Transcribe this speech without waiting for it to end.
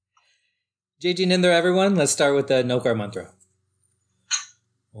JG Nindra, everyone. Let's start with the Nokar mantra.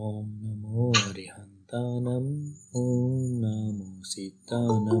 Om Namo Arihantanam, Om Namo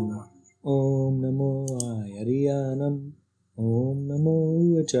Sitanam, Om Namo Ayariyanam, Om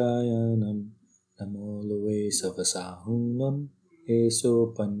Namo Ajayanam, Namo Loe Savasahunam,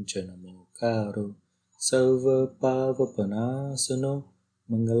 Eso Panchanamo Karo, Salva Pavapanasano,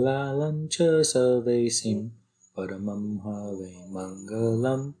 Mangalalam Cha Salvesim, Paramam Have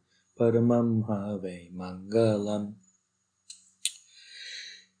Mangalam, Paramam Have Mangalam.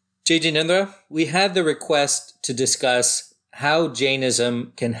 JG Nindra, we had the request to discuss how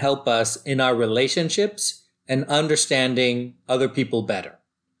Jainism can help us in our relationships and understanding other people better.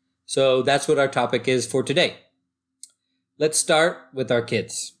 So that's what our topic is for today. Let's start with our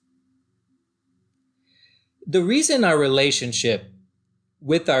kids. The reason our relationship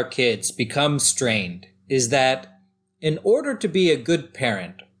with our kids becomes strained is that in order to be a good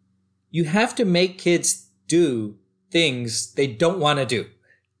parent, you have to make kids do things they don't want to do.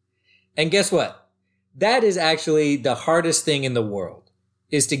 And guess what? That is actually the hardest thing in the world,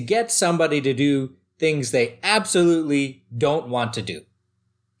 is to get somebody to do things they absolutely don't want to do.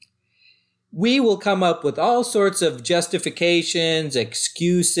 We will come up with all sorts of justifications,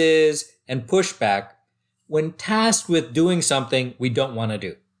 excuses, and pushback when tasked with doing something we don't want to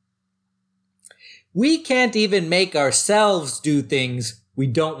do. We can't even make ourselves do things we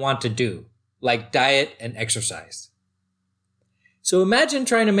don't want to do, like diet and exercise. So imagine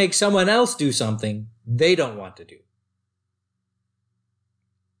trying to make someone else do something they don't want to do.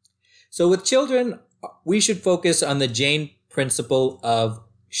 So with children, we should focus on the Jain principle of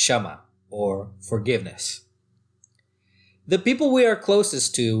Shama, or forgiveness. The people we are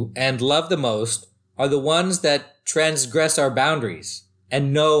closest to and love the most are the ones that transgress our boundaries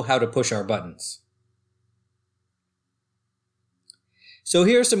and know how to push our buttons. So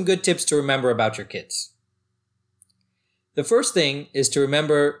here are some good tips to remember about your kids. The first thing is to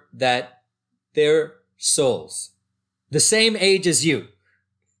remember that they're souls, the same age as you.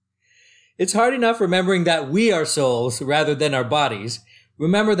 It's hard enough remembering that we are souls rather than our bodies.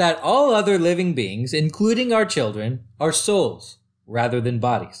 Remember that all other living beings, including our children, are souls rather than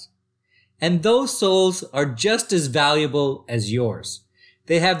bodies. And those souls are just as valuable as yours.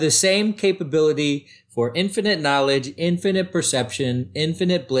 They have the same capability for infinite knowledge, infinite perception,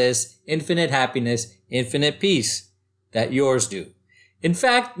 infinite bliss, infinite happiness, infinite peace that yours do. In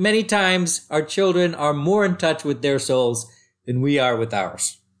fact, many times our children are more in touch with their souls than we are with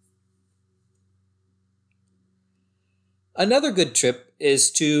ours. Another good tip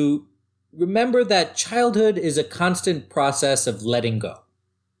is to remember that childhood is a constant process of letting go.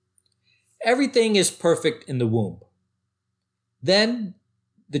 Everything is perfect in the womb. Then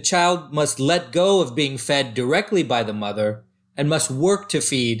the child must let go of being fed directly by the mother and must work to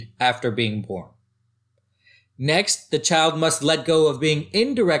feed after being born. Next, the child must let go of being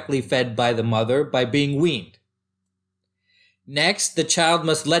indirectly fed by the mother by being weaned. Next, the child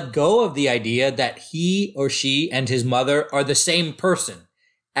must let go of the idea that he or she and his mother are the same person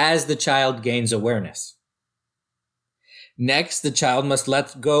as the child gains awareness. Next, the child must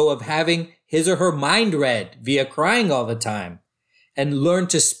let go of having his or her mind read via crying all the time and learn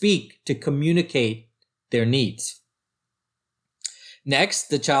to speak to communicate their needs. Next,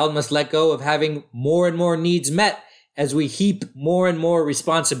 the child must let go of having more and more needs met as we heap more and more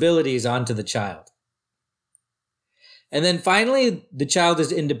responsibilities onto the child. And then finally, the child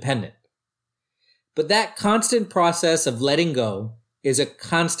is independent. But that constant process of letting go is a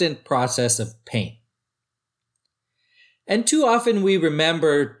constant process of pain. And too often we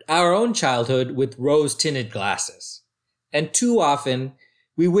remember our own childhood with rose-tinted glasses. And too often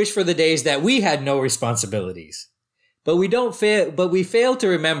we wish for the days that we had no responsibilities. But we fail to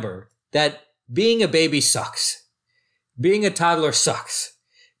remember that being a baby sucks. Being a toddler sucks.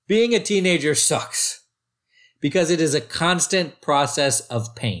 Being a teenager sucks. Because it is a constant process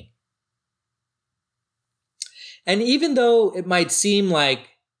of pain. And even though it might seem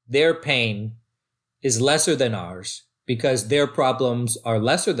like their pain is lesser than ours, because their problems are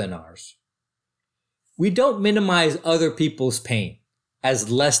lesser than ours, we don't minimize other people's pain as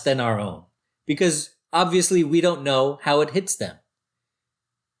less than our own, because obviously we don't know how it hits them.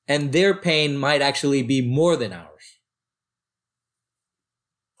 And their pain might actually be more than ours.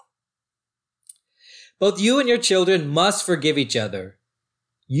 Both you and your children must forgive each other.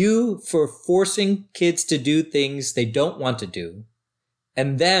 You for forcing kids to do things they don't want to do,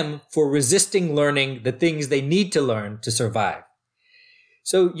 and them for resisting learning the things they need to learn to survive.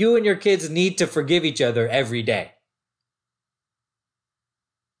 So you and your kids need to forgive each other every day.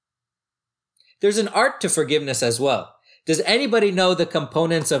 There's an art to forgiveness as well. Does anybody know the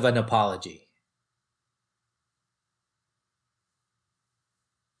components of an apology?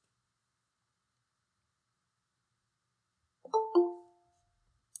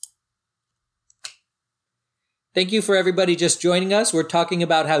 Thank you for everybody just joining us. We're talking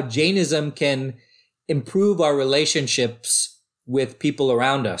about how Jainism can improve our relationships with people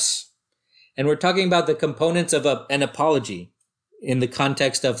around us. And we're talking about the components of an apology in the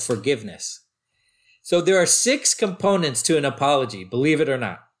context of forgiveness. So there are 6 components to an apology, believe it or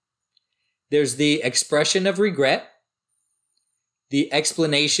not. There's the expression of regret, the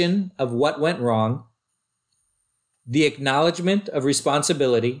explanation of what went wrong, the acknowledgement of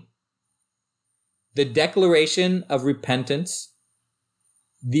responsibility, the declaration of repentance,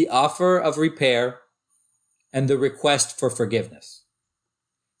 the offer of repair, and the request for forgiveness.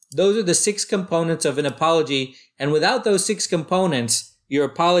 Those are the 6 components of an apology, and without those 6 components, your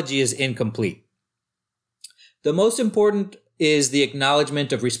apology is incomplete. The most important is the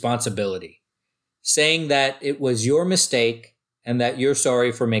acknowledgement of responsibility, saying that it was your mistake and that you're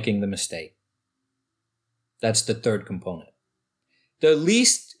sorry for making the mistake. That's the 3rd component. The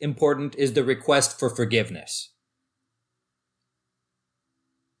least important is the request for forgiveness.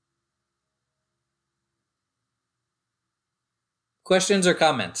 Questions or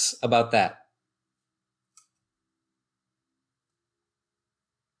comments about that?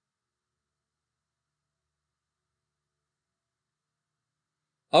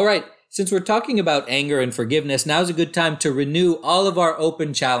 All right, since we're talking about anger and forgiveness, now's a good time to renew all of our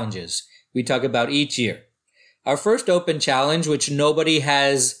open challenges we talk about each year. Our first open challenge, which nobody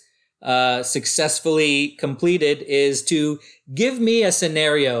has successfully completed, is to give me a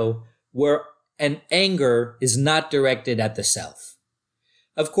scenario where an anger is not directed at the self.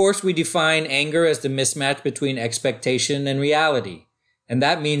 Of course, we define anger as the mismatch between expectation and reality, and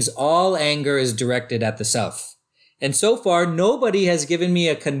that means all anger is directed at the self. And so far, nobody has given me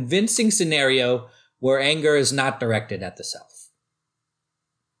a convincing scenario where anger is not directed at the self.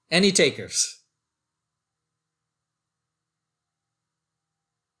 Any takers?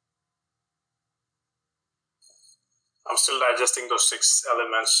 I'm still digesting those 6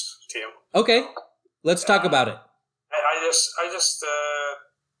 elements, Tim. Okay, let's talk about it. I just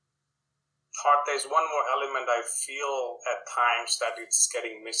thought there's one more element I feel at times that it's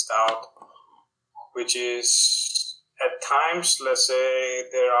getting missed out, which is at times, let's say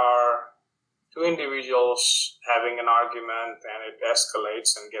there are 2 individuals having an argument and it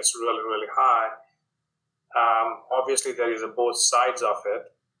escalates and gets really, really high. Obviously, there is both sides of it.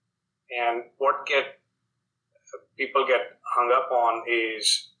 And what people get hung up on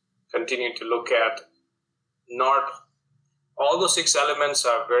is continuing to look at not all those 6 elements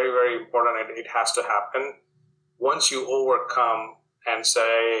are very, very important. It has to happen. Once you overcome and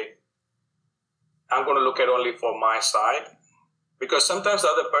say, I'm going to look at only for my side, because sometimes the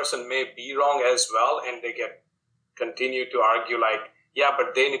other person may be wrong as well, and they continue to argue like, yeah,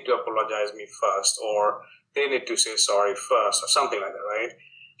 but they need to apologize me first, or they need to say sorry first, or something like that, right?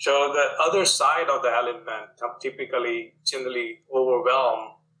 So the other side of the element generally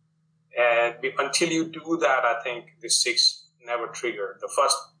overwhelm, and until you do that, I think the 6 never trigger. The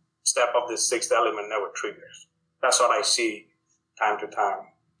first step of the 6th element never triggers. That's what I see time to time.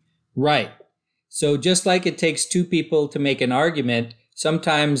 Right. So just like it takes 2 people to make an argument,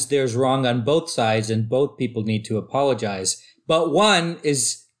 sometimes there's wrong on both sides and both people need to apologize. But one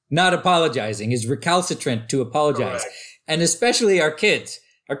is not apologizing, is recalcitrant to apologize. Correct. And especially our kids.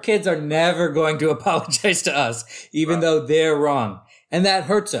 Our kids are never going to apologize to us, even though they're wrong. And that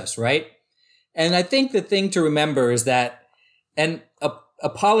hurts us, right? And I think the thing to remember is that an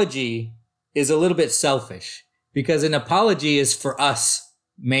apology is a little bit selfish, because an apology is for us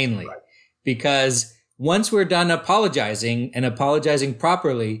mainly. Right. Because once we're done apologizing and apologizing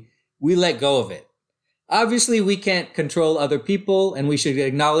properly, we let go of it. Obviously, we can't control other people, and we should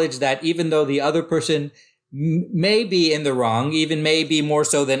acknowledge that even though the other person may be in the wrong, even maybe more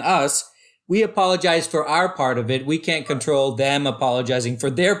so than us, we apologize for our part of it. We can't control them apologizing for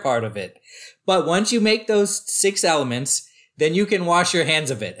their part of it. But once you make those 6 elements, then you can wash your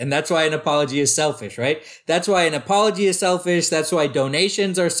hands of it. And that's why an apology is selfish, right? That's why an apology is selfish. That's why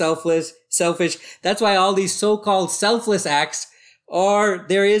donations are selfish. That's why all these so-called selfless acts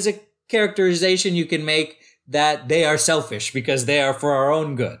there is a characterization you can make that they are selfish because they are for our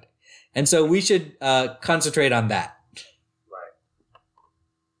own good. And so we should concentrate on that. Right.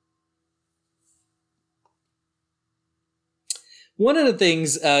 One of the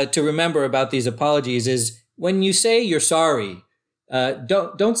things to remember about these apologies is when you say you're sorry,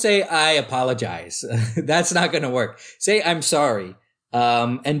 don't say I apologize. That's not going to work. Say I'm sorry.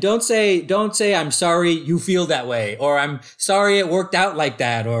 And don't say I'm sorry you feel that way, or I'm sorry it worked out like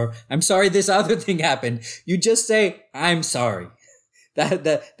that, or I'm sorry this other thing happened. You just say I'm sorry.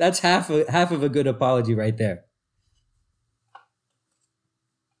 That's half of a good apology right there.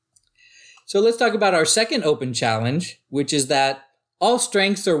 So let's talk about our second open challenge, which is that all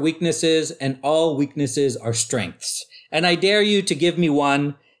strengths are weaknesses and all weaknesses are strengths. And I dare you to give me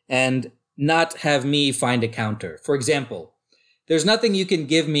one and not have me find a counter. For example, there's nothing you can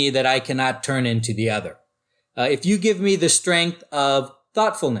give me that I cannot turn into the other. If you give me the strength of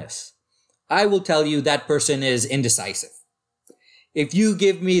thoughtfulness, I will tell you that person is indecisive. If you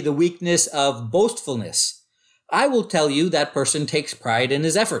give me the weakness of boastfulness, I will tell you that person takes pride in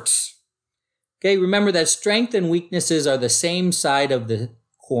his efforts. Okay, remember that strength and weaknesses are the same side of a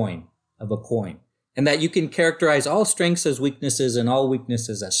coin, and that you can characterize all strengths as weaknesses and all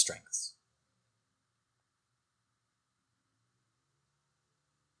weaknesses as strengths.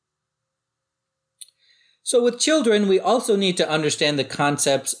 So with children, we also need to understand the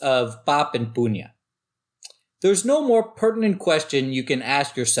concepts of pap and punya. There's no more pertinent question you can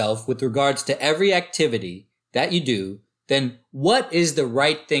ask yourself with regards to every activity that you do than what is the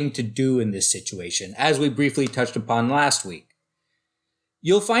right thing to do in this situation, as we briefly touched upon last week.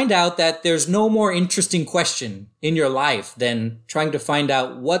 You'll find out that there's no more interesting question in your life than trying to find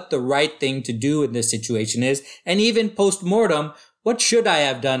out what the right thing to do in this situation is, and even post-mortem, what should I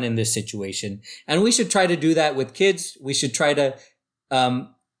have done in this situation? And we should try to do that with kids. We should try to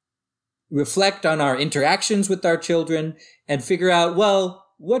reflect on our interactions with our children and figure out, well,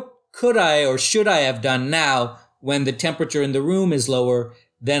 what could I or should I have done now when the temperature in the room is lower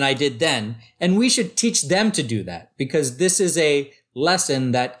than I did then? And we should teach them to do that, because this is a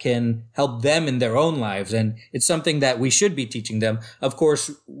lesson that can help them in their own lives. And it's something that we should be teaching them. Of course,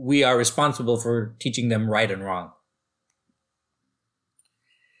 we are responsible for teaching them right and wrong.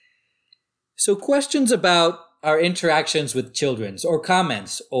 So questions about our interactions with children, or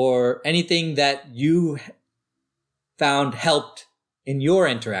comments, or anything that you found helped in your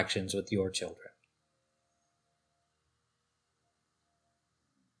interactions with your children.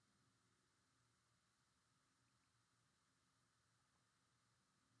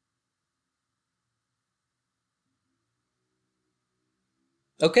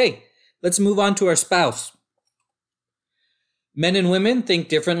 Okay, let's move on to our spouse. Men and women think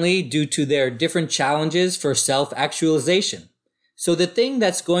differently due to their different challenges for self-actualization. So the thing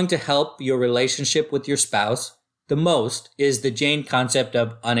that's going to help your relationship with your spouse the most is the Jain concept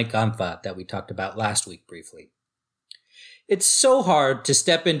of anukampa that we talked about last week briefly. It's so hard to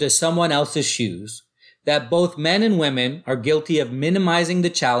step into someone else's shoes that both men and women are guilty of minimizing the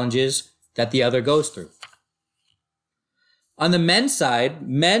challenges that the other goes through. On the men's side,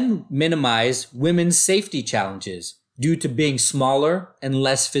 men minimize women's safety challenges due to being smaller and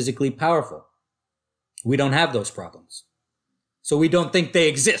less physically powerful. We don't have those problems, so we don't think they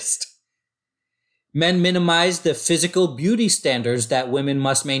exist. Men minimize the physical beauty standards that women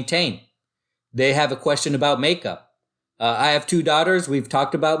must maintain. They have a question about makeup. I have 2 daughters. We've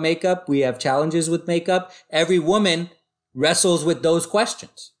talked about makeup. We have challenges with makeup. Every woman wrestles with those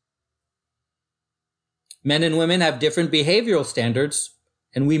questions. Men and women have different behavioral standards,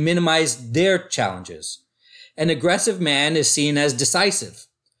 and we minimize their challenges. An aggressive man is seen as decisive,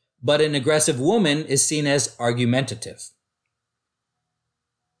 but an aggressive woman is seen as argumentative.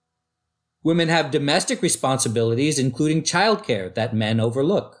 Women have domestic responsibilities, including childcare, that men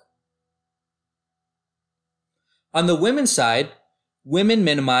overlook. On the women's side, women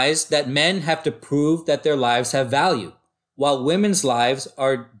minimize that men have to prove that their lives have value, while women's lives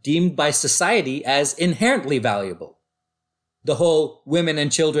are deemed by society as inherently valuable. The whole women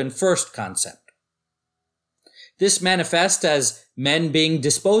and children first concept. This manifests as men being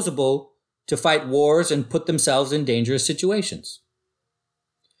disposable to fight wars and put themselves in dangerous situations.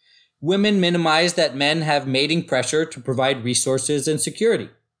 Women minimize that men have mating pressure to provide resources and security.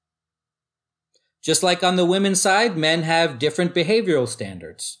 Just like on the women's side, men have different behavioral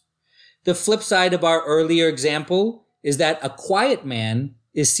standards. The flip side of our earlier example is that a quiet man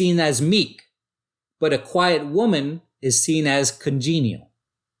is seen as meek, but a quiet woman is seen as congenial.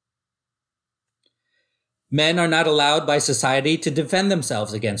 Men are not allowed by society to defend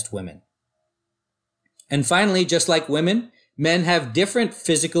themselves against women. And finally, just like women, men have different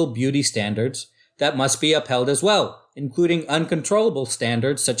physical beauty standards that must be upheld as well, including uncontrollable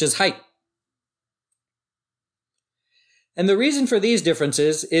standards such as height. And the reason for these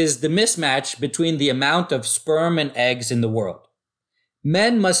differences is the mismatch between the amount of sperm and eggs in the world.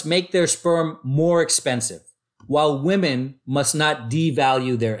 Men must make their sperm more expensive, while women must not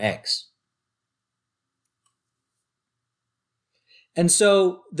devalue their eggs. And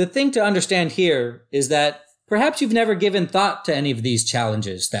so the thing to understand here is that perhaps you've never given thought to any of these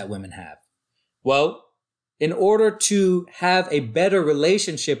challenges that women have. Well, in order to have a better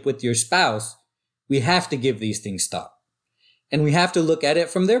relationship with your spouse, we have to give these things thought. And we have to look at it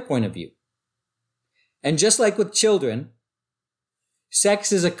from their point of view. And just like with children,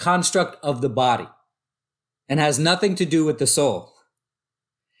 sex is a construct of the body and has nothing to do with the soul.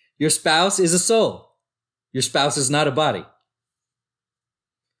 Your spouse is a soul. Your spouse is not a body.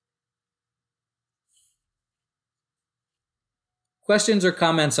 Questions or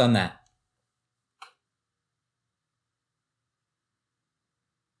comments on that?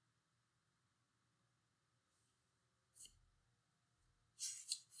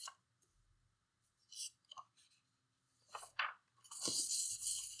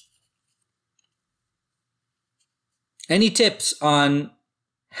 Any tips on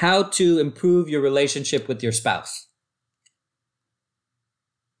how to improve your relationship with your spouse?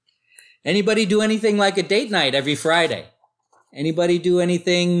 Anybody do anything like a date night every Friday? Anybody do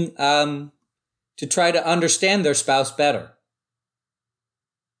anything to try to understand their spouse better?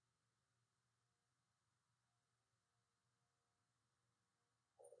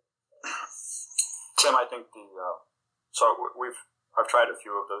 Tim, I think I've tried a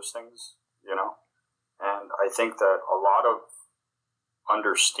few of those things, and I think that a lot of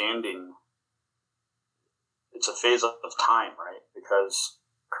understanding, it's a phase of time, right? Because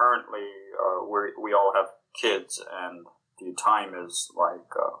currently we all have kids, and the time is like,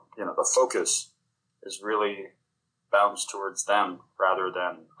 the focus is really bounced towards them rather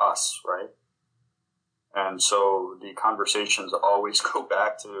than us, right? And so the conversations always go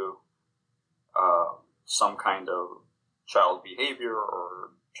back to some kind of child behavior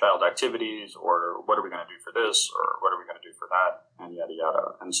or child activities, or what are we going to do for this, or what are we going to do for that, and yada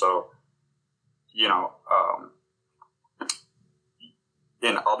yada. And so,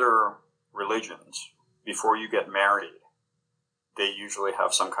 in other religions, before you get married, they usually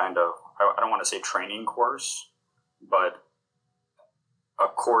have some kind of, I don't want to say training course, but a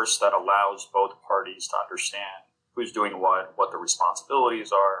course that allows both parties to understand who's doing what the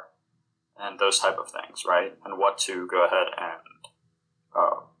responsibilities are, and those type of things, right? And what to go ahead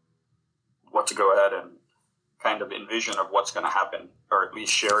and kind of envision of what's going to happen, or at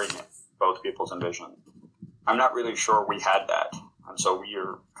least sharing it, both people's envision. I'm not really sure we had that, and so we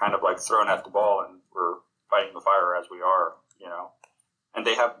are kind of like thrown at the ball, and we're fighting the fire as we are, And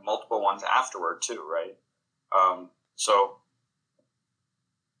they have multiple ones afterward too, right? So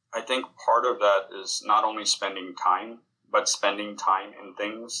I think part of that is not only spending time, but spending time in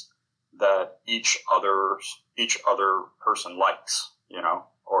things that each other person likes,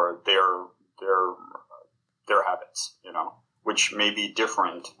 or their habits, which may be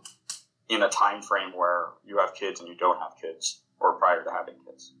different in a time frame where you have kids and you don't have kids, or prior to having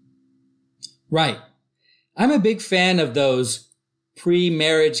kids. Right. I'm a big fan of those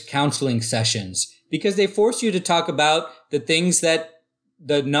pre-marriage counseling sessions because they force you to talk about the things that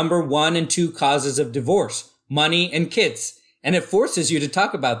the number 1 and 2 causes of divorce, money and kids. And it forces you to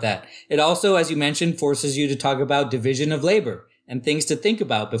talk about that. It also, as you mentioned, forces you to talk about division of labor and things to think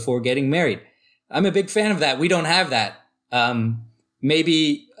about before getting married. I'm a big fan of that. We don't have that. I'm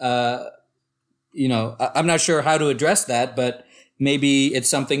not sure how to address that, but maybe it's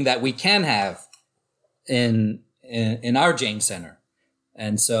something that we can have in our Jane Center.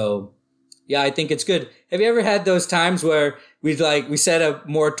 And so, yeah, I think it's good. Have you ever had those times where we set a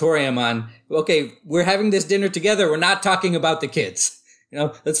moratorium on, okay, we're having this dinner together. We're not talking about the kids.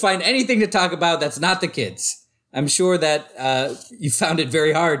 Let's find anything to talk about that's not the kids. I'm sure that you found it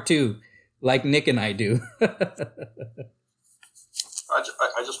very hard too, like Nick and I do. I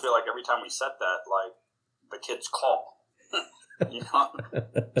just feel like every time we set that, like the kids call,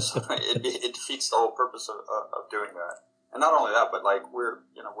 so it defeats the whole purpose of doing that. And not only that, but like we're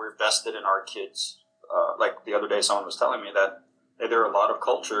vested in our kids. Like the other day, someone was telling me that there are a lot of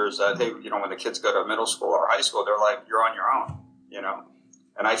cultures that, hey, when the kids go to middle school or high school, they're like, you're on your own,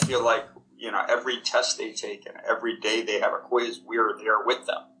 And I feel like, every test they take and every day they have a quiz, we're there with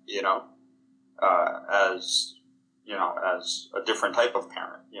them, as a different type of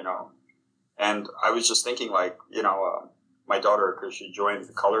parent, And I was just thinking, like, my daughter, because she joined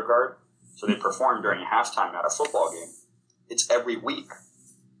the color guard, so they perform during halftime at a football game. It's every week,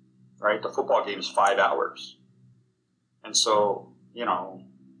 right? The football game is 5 hours. And so,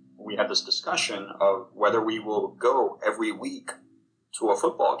 we had this discussion of whether we will go every week to a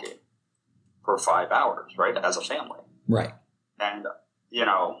football game for 5 hours, right? As a family. Right. And,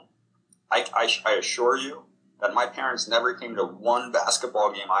 I assure you that my parents never came to one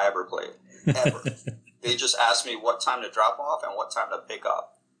basketball game I ever played, ever. They just asked me what time to drop off and what time to pick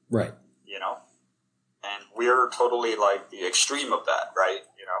up. Right. And we're totally like the extreme of that, right?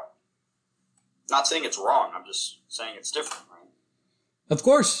 Not saying it's wrong. I'm just saying it's different, right? Of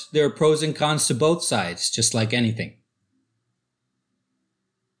course, there are pros and cons to both sides, just like anything.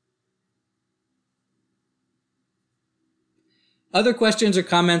 Other questions or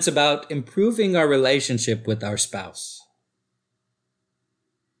comments about improving our relationship with our spouse?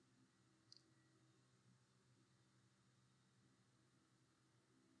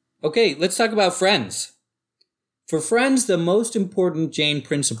 Okay, let's talk about friends. For friends, the most important Jain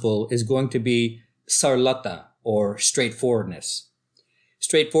principle is going to be sarlata, or straightforwardness.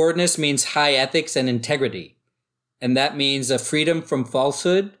 Straightforwardness means high ethics and integrity, and that means a freedom from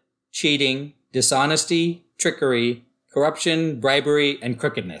falsehood, cheating, dishonesty, trickery, corruption, bribery, and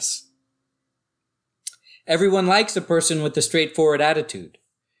crookedness. Everyone likes a person with a straightforward attitude.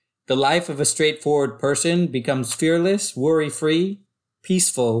 The life of a straightforward person becomes fearless, worry-free,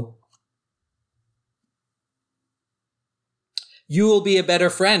 peaceful. You will be a better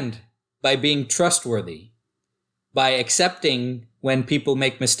friend by being trustworthy, by accepting when people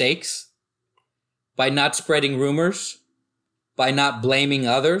make mistakes, by not spreading rumors, by not blaming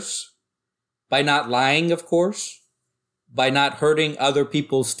others, by not lying, of course, by not hurting other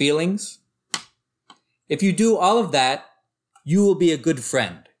people's feelings. If you do all of that, you will be a good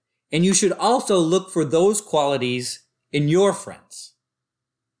friend. And you should also look for those qualities in your friends.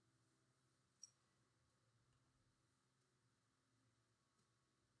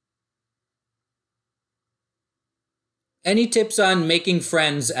 Any tips on making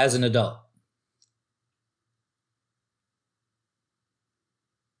friends as an adult?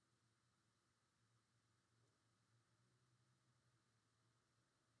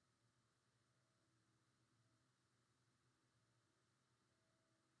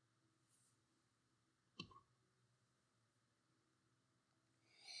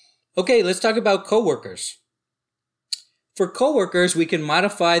 Okay, let's talk about coworkers. For coworkers, we can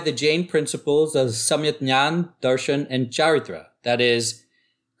modify the Jain principles of Samyak Jnana, Darshan, and Charitra. That is,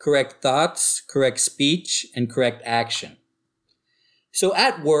 correct thoughts, correct speech, and correct action. So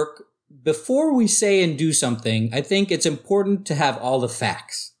at work, before we say and do something, I think it's important to have all the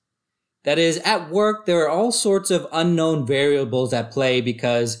facts. That is, at work, there are all sorts of unknown variables at play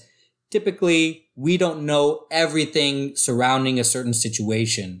because typically we don't know everything surrounding a certain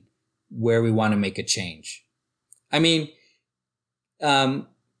situation where we want to make a change. I mean, can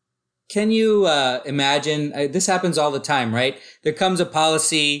you imagine, this happens all the time, right? There comes a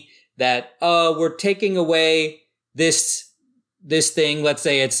policy that, we're taking away this thing. Let's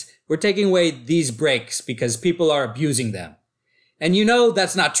say we're taking away these breaks because people are abusing them. And you know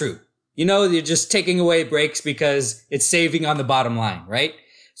that's not true. You know, you're just taking away breaks because it's saving on the bottom line, right?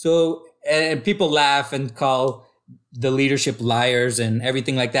 So, and people laugh and call the leadership liars and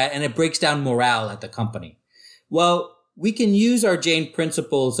everything like that, and it breaks down morale at the company. Well, we can use our Jain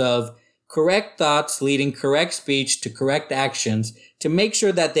principles of correct thoughts leading correct speech to correct actions to make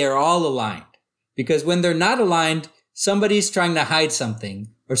sure that they're all aligned. Because when they're not aligned, somebody's trying to hide something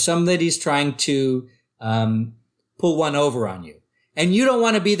or somebody's trying to pull one over on you. And you don't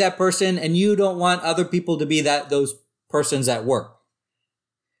want to be that person, and you don't want other people to be those persons at work.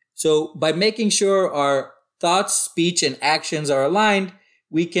 So by making sure our thoughts, speech, and actions are aligned,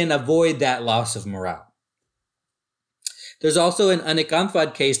 we can avoid that loss of morale. There's also an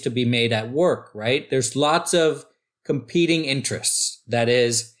Anikantvad case to be made at work, right? There's lots of competing interests. That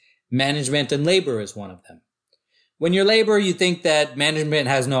is, management and labor is one of them. When you're labor, you think that management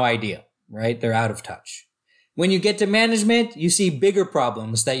has no idea, right? They're out of touch. When you get to management, you see bigger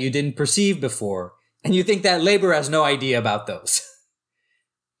problems that you didn't perceive before, and you think that labor has no idea about those.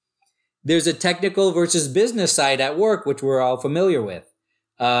 There's a technical versus business side at work, which we're all familiar with.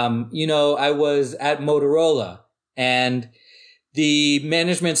 I was at Motorola, and the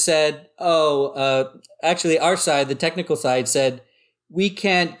management said, actually our side, the technical side said, we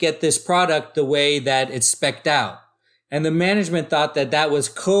can't get this product the way that it's spec'd out. And the management thought that was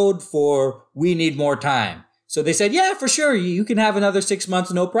code for we need more time. So they said, yeah, for sure, you can have another 6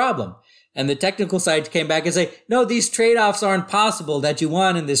 months, no problem. And the technical side came back and say, no, these trade-offs aren't possible that you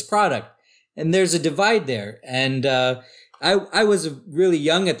want in this product. And there's a divide there. And I was really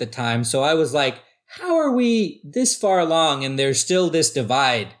young at the time, so I was like, how are we this far along and there's still this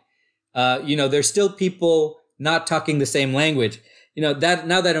divide? There's still people not talking the same language. That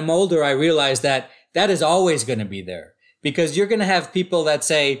now that I'm older, I realize that is always going to be there, because you're going to have people that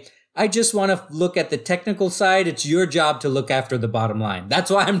say, I just want to look at the technical side. It's your job to look after the bottom line.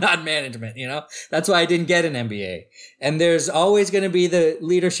 That's why I'm not management, That's why I didn't get an MBA. And there's always going to be the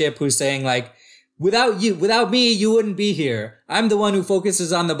leadership who's saying like, without me, you wouldn't be here. I'm the one who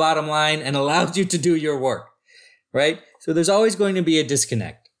focuses on the bottom line and allows you to do your work, right? So there's always going to be a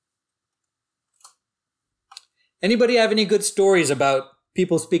disconnect. Anybody have any good stories about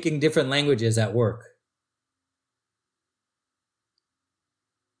people speaking different languages at work?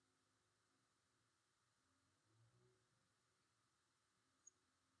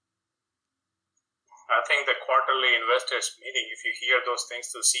 I think the quarterly investors meeting, if you hear those things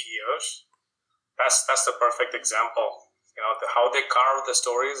to CEOs, that's the perfect example. How they carve the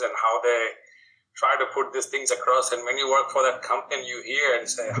stories and how they try to put these things across. And when you work for that company, you hear and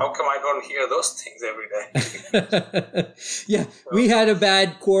say, how come I don't hear those things every day? Yeah, we had a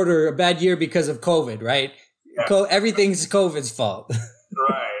bad year because of COVID, right? Yeah. Everything's COVID's fault.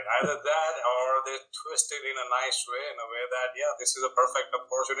 Right. Either that or they twist it in a nice way, in a way that, this is a perfect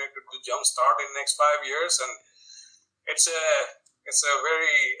opportunity to jumpstart in the next 5 years. And it's a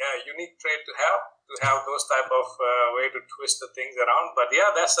very unique trait to have those type of way to twist the things around. But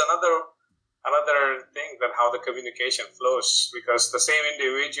that's another thing that how the communication flows, because the same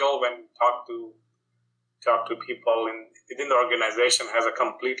individual, when talk to people within the organization, has a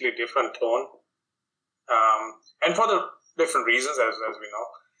completely different tone, and for the different reasons as we know.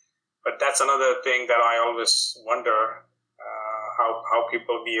 But that's another thing that I always wonder, how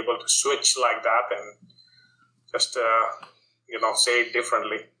people be able to switch like that and just say it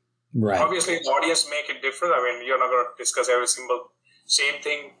differently. Right. Obviously, the audience make it different. I mean, you're not going to discuss every single same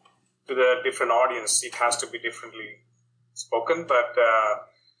thing to the different audience. It has to be differently spoken, but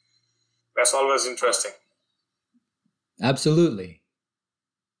that's always interesting. Absolutely.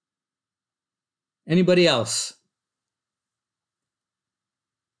 Anybody else?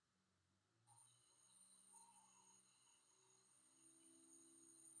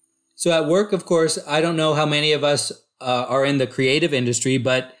 So at work, of course, I don't know how many of us are in the creative industry,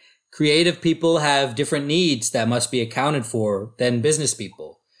 but creative people have different needs that must be accounted for than business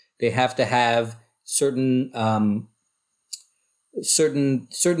people. They have to have certain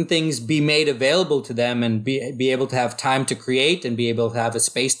things be made available to them, and be able to have time to create, and be able to have a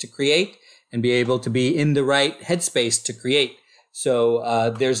space to create, and be able to be in the right headspace to create.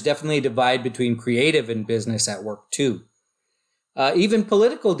 So there's definitely a divide between creative and business at work too. Even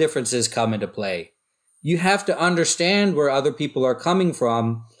political differences come into play. You have to understand where other people are coming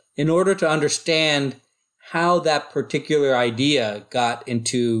from in order to understand how that particular idea got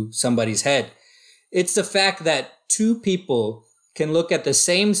into somebody's head. It's the fact that two people can look at the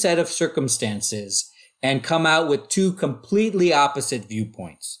same set of circumstances and come out with two completely opposite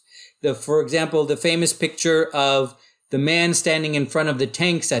viewpoints. For example, the famous picture of the man standing in front of the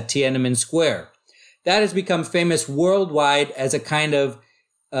tanks at Tiananmen Square. That has become famous worldwide as a kind of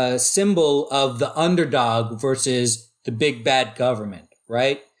symbol of the underdog versus the big bad government,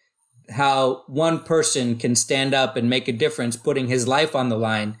 right? How one person can stand up and make a difference, putting his life on the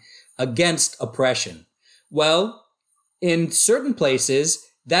line against oppression. Well, in certain places,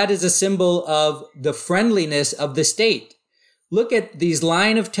 that is a symbol of the friendliness of the state. Look at these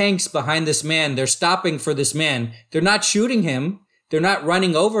line of tanks behind this man. They're stopping for this man. They're not shooting him. They're not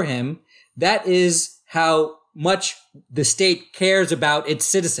running over him. That is how much the state cares about its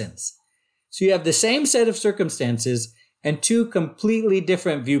citizens. So you have the same set of circumstances and two completely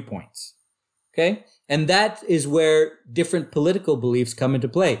different viewpoints. Okay? And that is where different political beliefs come into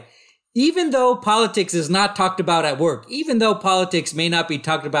play. Even though politics is not talked about at work, even though politics may not be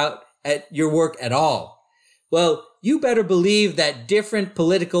talked about at your work at all, well, you better believe that different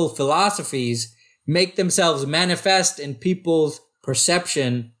political philosophies make themselves manifest in people's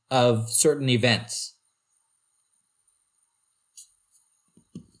perception of certain events.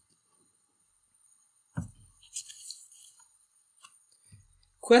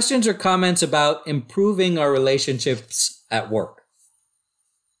 Questions or comments about improving our relationships at work?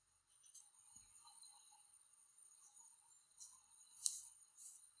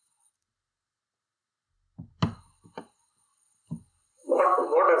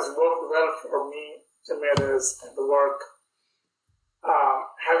 What has worked well for me, Jamir, is at the work,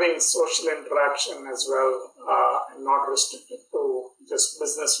 having social interaction as well, and not restricted to just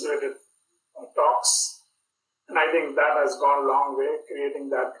business-related talks. And I think that has gone a long way, creating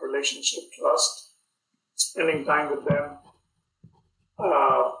that relationship trust, spending time with them.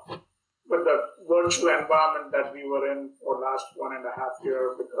 With the virtual environment that we were in for the last 1.5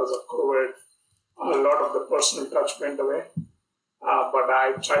 years because of COVID, a lot of the personal touch went away. But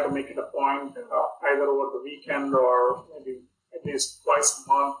I try to make it a point, either over the weekend or maybe at least twice a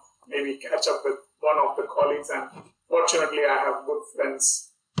month, maybe catch up with one of the colleagues. And fortunately, I have good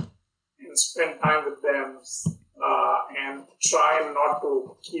friends and spend time with them and try not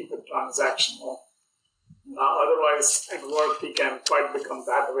to keep it transactional. Otherwise, at work, we can quite become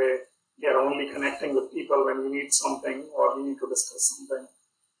that way. We are only connecting with people when we need something or we need to discuss something.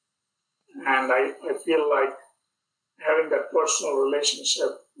 And I feel like having that personal relationship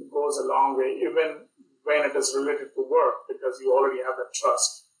goes a long way, even when it is related to work, because you already have that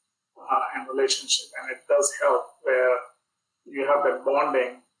trust and relationship. And it does help where you have that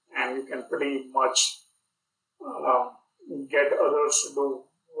bonding and you can pretty much get others to do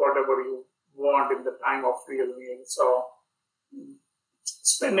whatever you want in the time of real need. So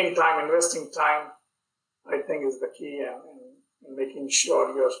spending time, investing time, I think is the key, and making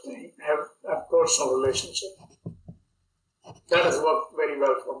sure you're have a personal relationship. That has worked very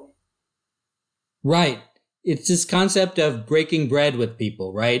well for me. Right. It's this concept of breaking bread with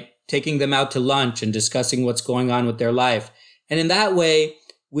people, right? Taking them out to lunch and discussing what's going on with their life. And in that way,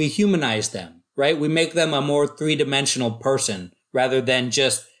 we humanize them, right? We make them a more three-dimensional person rather than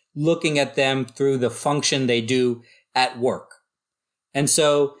just looking at them through the function they do at work. And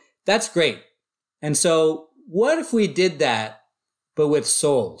so that's great. And so what if we did that, but with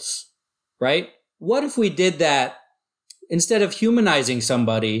souls, right? What if we did that instead of humanizing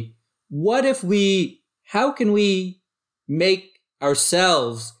somebody? How can we make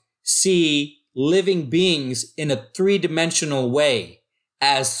ourselves see living beings in a three-dimensional way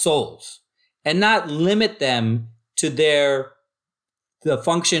as souls and not limit them to the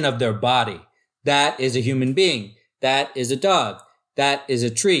function of their body? That is a human being. That is a dog. That is a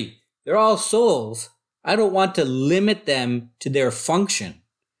tree. They're all souls. I don't want to limit them to their function.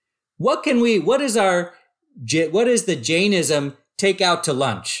 What is the Jainism take out to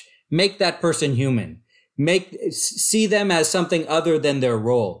lunch? Make that person human. See them as something other than their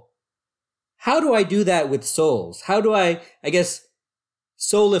role. How do I do that with souls? How do I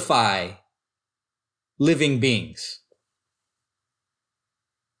soulify living beings?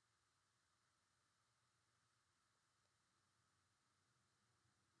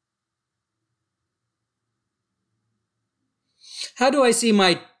 How do I see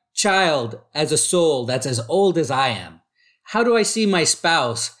my child as a soul that's as old as I am? How do I see my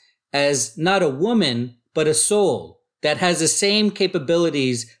spouse as not a woman, but a soul that has the same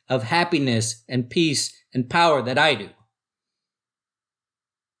capabilities of happiness and peace and power that I do?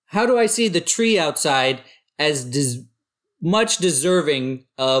 How do I see the tree outside as much deserving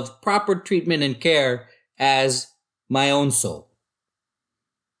of proper treatment and care as my own soul?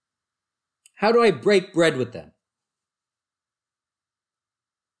 How do I break bread with them?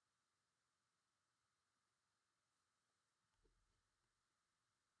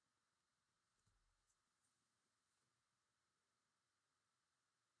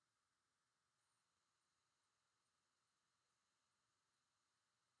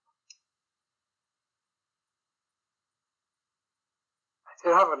 I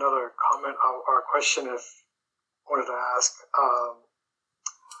did have another comment or a question if I wanted to ask.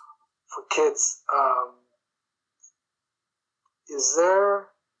 For kids, is there a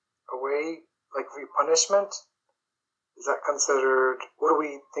way, like punishment? Is that considered, what do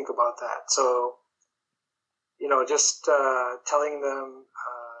we think about that? So, just telling them,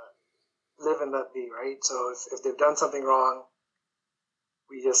 live and let be, right? So if they've done something wrong,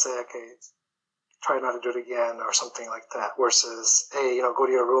 we just say, okay, try not to do it again or something like that, versus, hey, go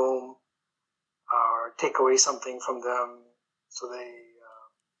to your room or take away something from them so they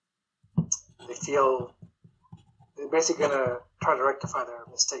feel they're basically going to try to rectify their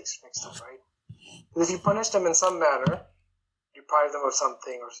mistakes next time, right? Because if you punish them in some manner, deprive them of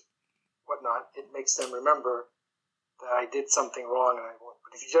something or whatnot, it makes them remember that I did something wrong and I won't.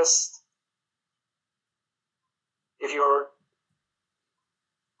 But if you're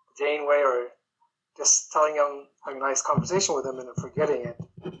Jane way or just telling them, having a nice conversation with them and then forgetting it,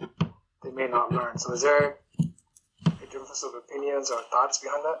 they may not learn. So is there a difference of opinions or thoughts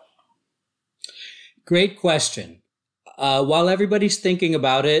behind that? Great question. While everybody's thinking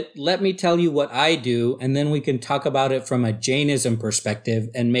about it, let me tell you what I do, and then we can talk about it from a Jainism perspective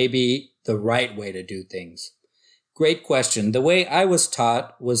and maybe the right way to do things. Great question. The way I was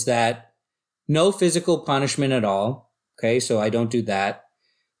taught was that no physical punishment at all. Okay, so I don't do that.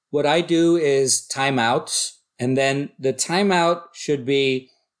 What I do is timeouts, and then the timeout should be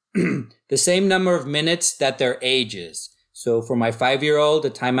the same number of minutes that their age is. So for my 5-year-old, a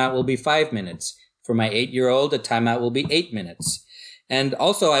timeout will be 5 minutes. For my 8-year-old, a timeout will be 8 minutes. And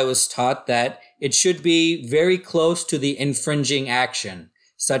also I was taught that it should be very close to the infringing action,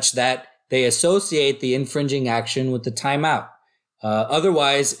 such that they associate the infringing action with the timeout.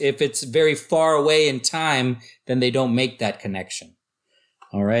 Otherwise, if it's very far away in time, then they don't make that connection.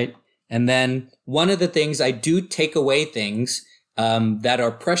 All right. And then one of the things, I do take away things that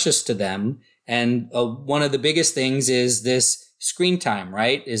are precious to them. And one of the biggest things is this screen time,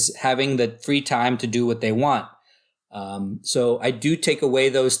 right? Is having the free time to do what they want. So I do take away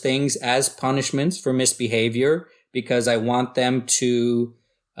those things as punishments for misbehavior because I want them to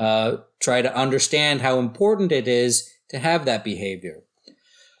try to understand how important it is to have that behavior.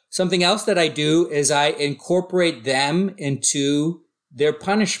 Something else that I do is I incorporate them into their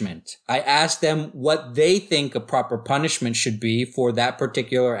punishment. I ask them what they think a proper punishment should be for that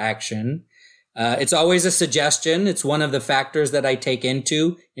particular action. It's always a suggestion. It's one of the factors that I take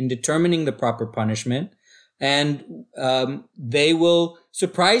into in determining the proper punishment. And they will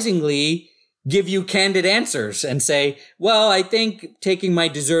surprisingly give you candid answers and say, well, I think taking my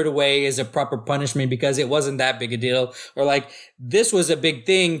dessert away is a proper punishment because it wasn't that big a deal. Or like, this was a big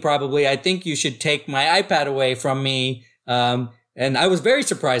thing, probably. I think you should take my iPad away from me. And I was very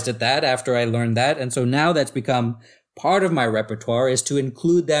surprised at that after I learned that. And so now that's become part of my repertoire, is to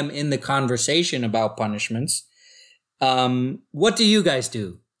include them in the conversation about punishments. What do you guys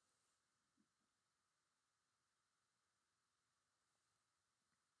do?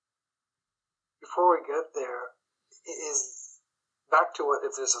 Before we get there, is back to what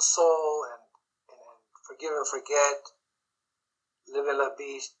if there's a soul and forgive and forget, live and let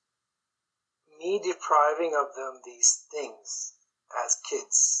be, me depriving of them these things as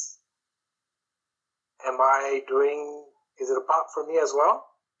kids. Is it a pop for me as well?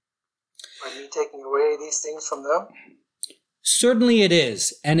 By me taking away these things from them? Certainly it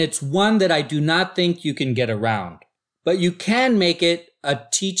is. And it's one that I do not think you can get around. But you can make it a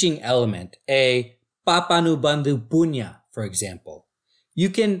teaching element, a papanu bandhu punya, for example.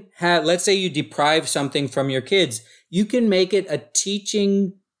 You can have, let's say you deprive something from your kids, you can make it a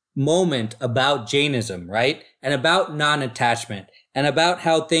teaching moment about Jainism, right? And about non-attachment, and about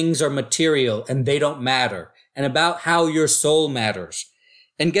how things are material and they don't matter, and about how your soul matters.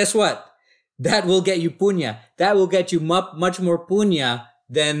 And guess what? That will get you punya. That will get you much more punya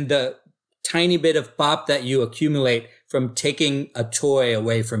than the tiny bit of pop that you accumulate from taking a toy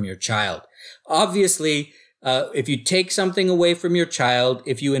away from your child. Obviously, if you take something away from your child,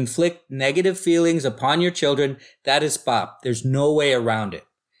 if you inflict negative feelings upon your children, that is pop. There's no way around it.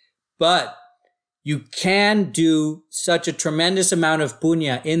 But you can do such a tremendous amount of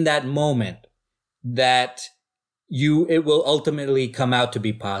punya in that moment that it will ultimately come out to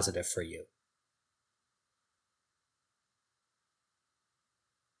be positive for you.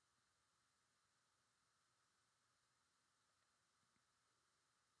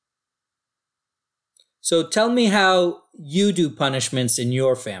 So tell me how you do punishments in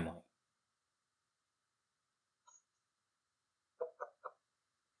your family.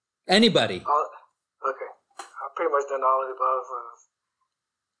 Anybody. Okay. I've pretty much done all of the above.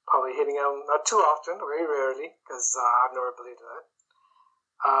 Probably hitting them, not too often, very rarely, because I've never believed in that.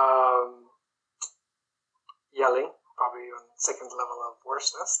 Yelling, probably on second level of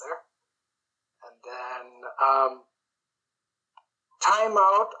worseness there. And then time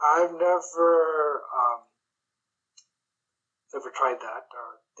out, I've never tried that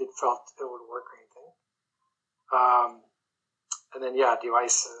or felt it would work or anything. And then,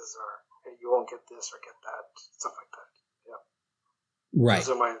 devices or hey, you won't get this or get that, stuff like that. Yeah. Right. Those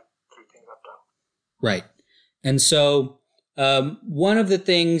are my 3 things I've done. Right. And so one of the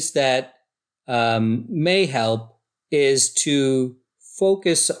things that may help is to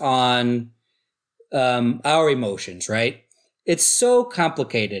focus on our emotions, right? It's so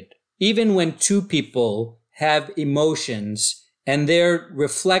complicated. Even when 2 people have emotions and they're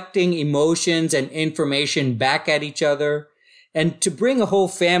reflecting emotions and information back at each other, and to bring a whole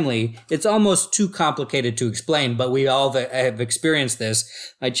family, it's almost too complicated to explain, but we all have experienced this.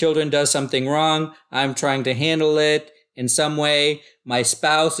 My children does something wrong. I'm trying to handle it in some way. My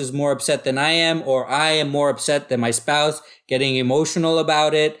spouse is more upset than I am, or I am more upset than my spouse, getting emotional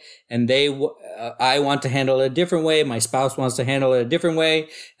about it. And I want to handle it a different way. My spouse wants to handle it a different way.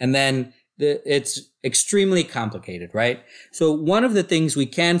 And then it's extremely complicated, right? So one of the things we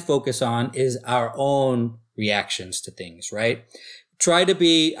can focus on is our own reactions to things, right? I try to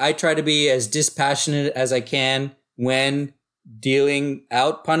be as dispassionate as I can when dealing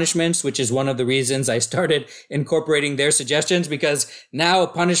out punishments, which is one of the reasons I started incorporating their suggestions, because now a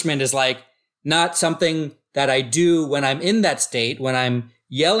punishment is like not something that I do when I'm in that state, when I'm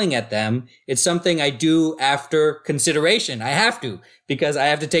yelling at them. It's something I do after consideration. I have to, because I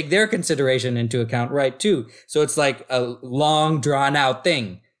have to take their consideration into account, right, too. So it's like a long drawn out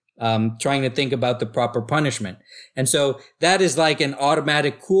thing. Trying to think about the proper punishment. And so that is like an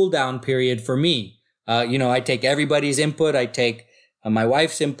automatic cool down period for me. I take everybody's input. I take my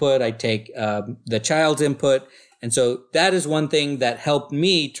wife's input. I take the child's input. And so that is one thing that helped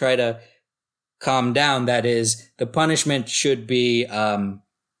me try to calm down. That is, the punishment should be,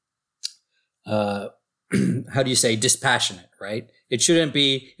 dispassionate, right? It should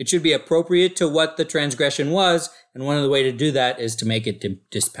be appropriate to what the transgression was. And one of the way to do that is to make it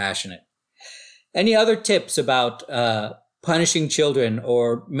dispassionate. Any other tips about punishing children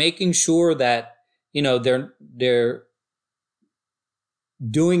or making sure that, they're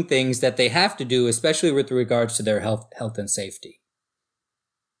doing things that they have to do, especially with regards to their health and safety.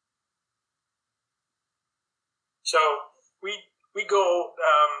 So we go,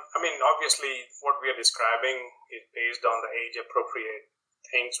 obviously what we are describing is based on the age appropriate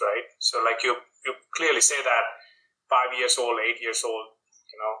things, right? So like you clearly say that 5 years old, 8 years old,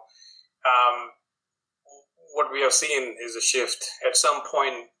 what we have seen is a shift. At some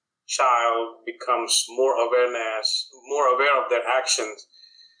point, child becomes more aware of their actions,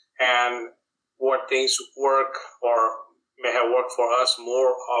 and what things work or may have worked for us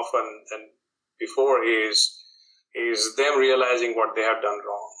more often than before is them realizing what they have done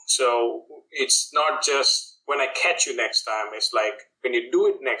wrong. So it's not just when I catch you next time, it's like when you do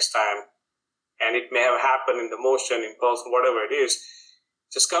it next time, and it may have happened in the motion, impulse, whatever it is,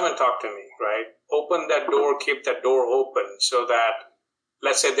 just come and talk to me, right? Open that door, keep that door open so that,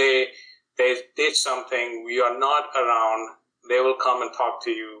 let's say they did something, we are not around, they will come and talk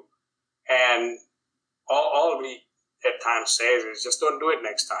to you. And all we at times say is just don't do it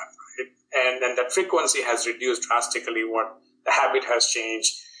next time, right? And that frequency has reduced drastically. What the habit has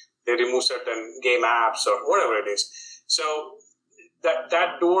changed. They remove certain game apps or whatever it is. So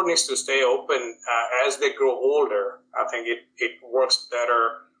that door needs to stay open as they grow older. I think it works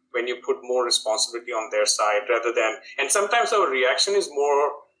better when you put more responsibility on their side rather than, and sometimes our reaction is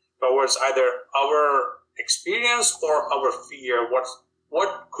more towards either our experience or our fear,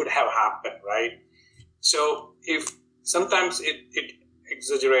 what could have happened, right? So if sometimes it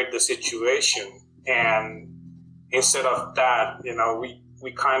exaggerates the situation, and instead of that,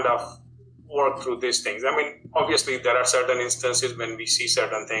 we kind of work through these things. Obviously there are certain instances when we see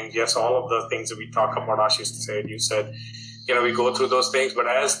certain things. Yes, all of the things that we talk about, Ashish said, you said, we go through those things, but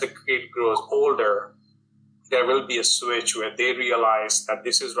as the kid grows older, there will be a switch where they realize that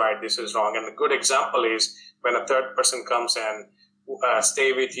this is right, this is wrong. And a good example is when a third person comes and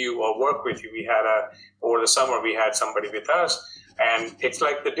stay with you or work with you. Over the summer, we had somebody with us, and it's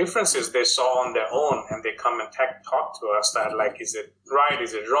like the differences they saw on their own, and they come and talk to us that like, is it right?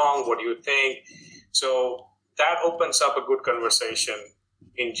 Is it wrong? What do you think? So that opens up a good conversation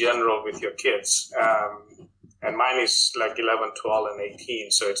in general with your kids. And mine is like 11, 12, and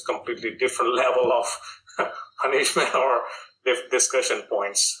 18. So it's completely different level of punishment or discussion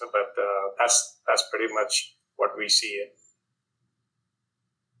points. But that's pretty much what we see it.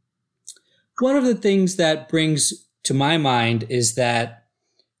 One of the things that brings to my mind is that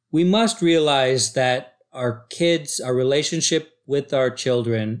we must realize that our relationship with our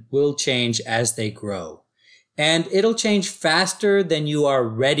children will change as they grow. And it'll change faster than you are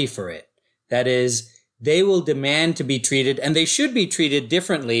ready for it. That is, they will demand to be treated, and they should be treated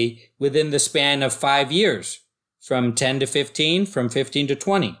differently within the span of 5 years, from 10 to 15, from 15 to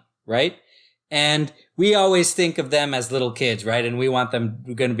 20, right? And we always think of them as little kids, right? And we want them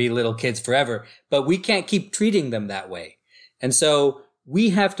going to be little kids forever, but we can't keep treating them that way. And so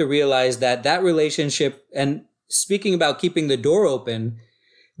we have to realize that relationship, and speaking about keeping the door open,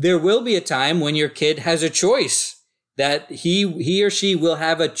 there will be a time when your kid has a choice, that he or she will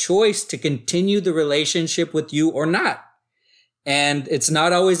have a choice to continue the relationship with you or not. And it's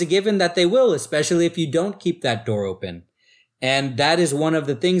not always a given that they will, especially if you don't keep that door open. And that is one of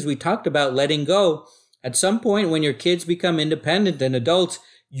the things we talked about, letting go. At some point when your kids become independent and adults,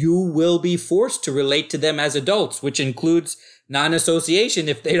 you will be forced to relate to them as adults, which includes non-association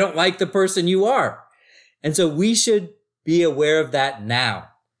if they don't like the person you are. And so we should be aware of that now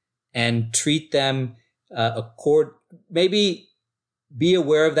and treat them maybe be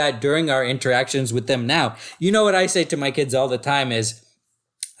aware of that during our interactions with them now. You know what I say to my kids all the time is,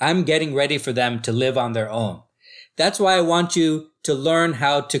 I'm getting ready for them to live on their own. That's why I want you to learn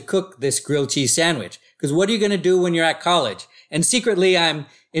how to cook this grilled cheese sandwich. Because what are you going to do when you're at college? And secretly, I'm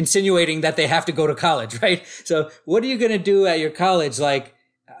insinuating that they have to go to college, right? So what are you going to do at your college? Like,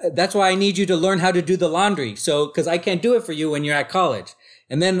 that's why I need you to learn how to do the laundry. So, because I can't do it for you when you're at college.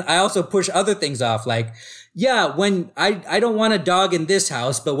 And then I also push other things off, like, yeah, when I don't want a dog in this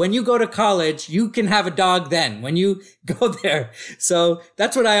house, but when you go to college, you can have a dog then when you go there. So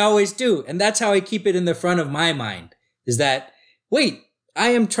that's what I always do. And that's how I keep it in the front of my mind, is that, wait,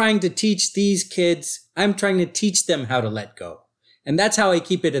 I am trying to teach these kids, I'm trying to teach them how to let go. And that's how I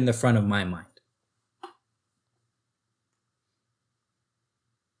keep it in the front of my mind.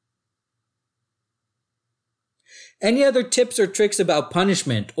 Any other tips or tricks about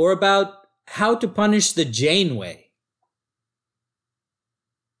punishment, or about how to punish the Jane way?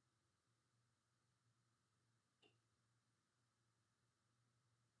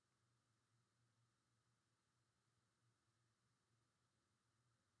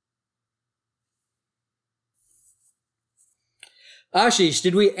 Ashish,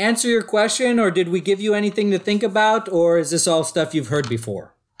 did we answer your question, or did we give you anything to think about, or is this all stuff you've heard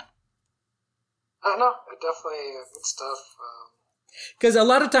before? No, definitely good stuff. Because a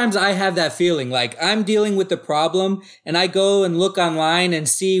lot of times I have that feeling like I'm dealing with the problem and I go and look online and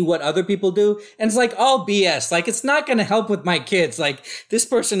see what other people do. And it's like all BS. Like, it's not going to help with my kids. Like, this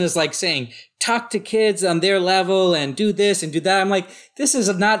person is like saying, talk to kids on their level and do this and do that. I'm like, this is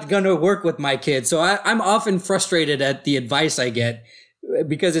not going to work with my kids. So I'm often frustrated at the advice I get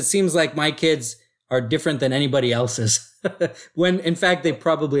because it seems like my kids are different than anybody else's when in fact they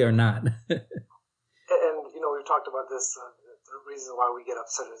probably are not. And, we've talked about this. The reason why we get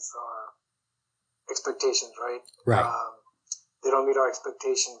upset is our expectations, right? Right. They don't meet our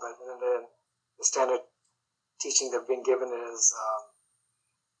expectation, but then the standard teaching they've been given is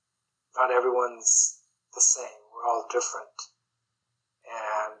not everyone's the same. We're all different.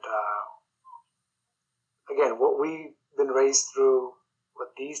 And again, what we've been raised through, what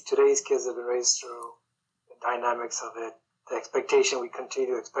today's kids have been raised through, the dynamics of it, the expectation we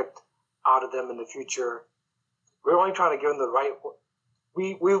continue to expect out of them in the future. We're only trying to give them the right.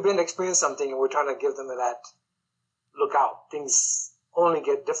 We've been experiencing something, and we're trying to give them that look out. Things only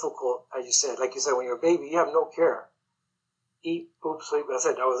get difficult, as you said. Like you said, when you're a baby, you have no care. Eat, poop, sleep. That's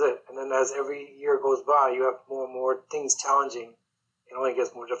it. That was it. And then as every year goes by, you have more and more things challenging. It only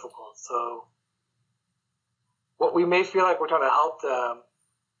gets more difficult. So what we may feel like we're trying to help them,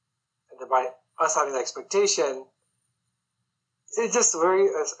 and then by us having the expectation, it's just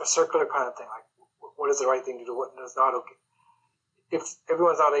a circular kind of thing. Like, what is the right thing to do? What is not okay? If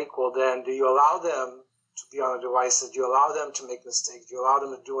everyone's not equal, then do you allow them to be on the devices? Do you allow them to make mistakes? Do you allow them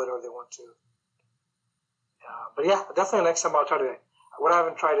to do whatever they want to? But yeah, definitely next time I'll try to. What I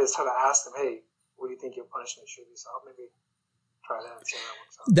haven't tried is try to ask them, hey, what do you think your punishment should be? So I'll maybe try that and see how that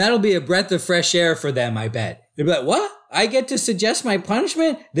works out. That'll be a breath of fresh air for them, I bet. They'll be like, what? I get to suggest my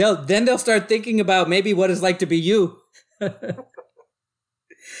punishment? They'll start thinking about maybe what it's like to be you.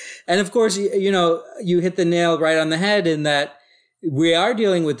 And of course, you hit the nail right on the head in that we are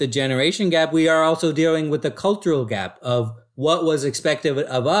dealing with the generation gap. We are also dealing with the cultural gap of what was expected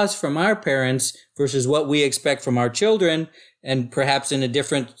of us from our parents versus what we expect from our children, and perhaps in a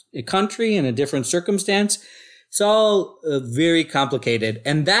different country, in a different circumstance. It's all very complicated.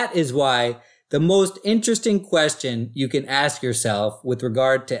 And that is why the most interesting question you can ask yourself with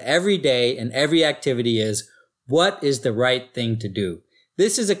regard to every day and every activity is, what is the right thing to do?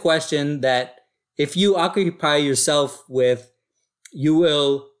 This is a question that if you occupy yourself with, you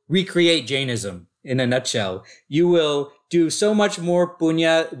will recreate Jainism in a nutshell. You will do so much more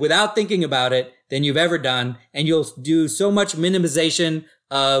punya without thinking about it than you've ever done. And you'll do so much minimization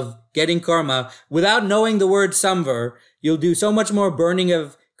of getting karma without knowing the word samvar. You'll do so much more burning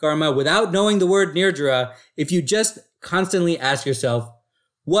of karma without knowing the word nirdra if you just constantly ask yourself,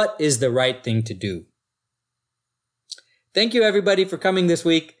 what is the right thing to do? Thank you, everybody, for coming this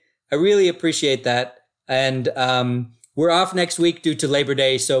week. I really appreciate that. And we're off next week due to Labor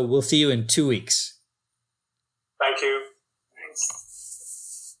Day, so we'll see you in 2 weeks. Thank you.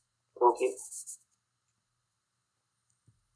 Thanks. Thank you.